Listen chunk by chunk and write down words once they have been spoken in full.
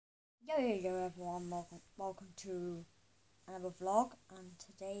Yo everyone, welcome to another vlog, and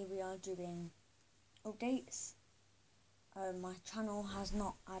today we are doing updates. My channel has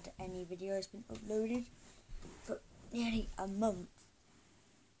not had any videos been uploaded for nearly a month,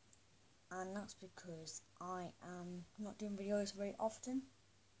 and that's because I am not doing videos very often.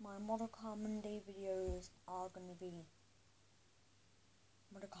 My Model Car Monday videos are going to be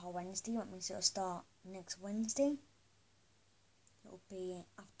Model Car Wednesday, which means it'll start next Wednesday. It'll be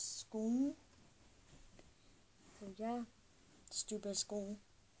after school. So yeah, stupid school,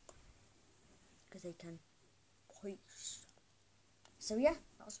 because they can preach. So yeah,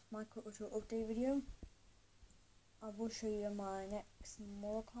 that was my quick little update video. I will show you my next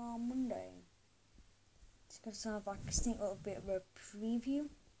Model Car Monday. It's going to sound like a sneak little bit of a preview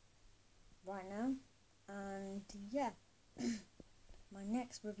right now. And yeah, my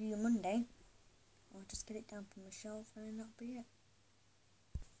next review Monday, I'll just get it down from the shelf and that'll be it.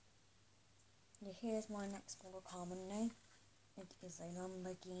 Yeah, here's my next Model Car Monday. It is a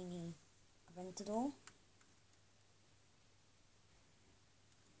Lamborghini Aventador.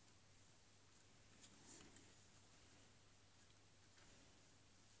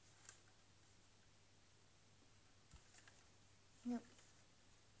 Yep,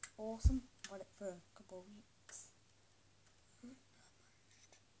 awesome. Got it for a couple of weeks. To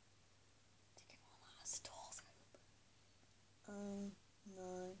get all our doors open.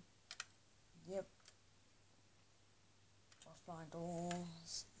 No. Yep. Butterfly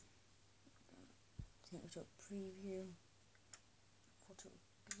doors. Take it to a preview. What it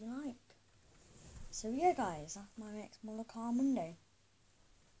would be like. So yeah guys, that's my next Model Car Monday.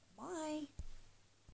 Bye.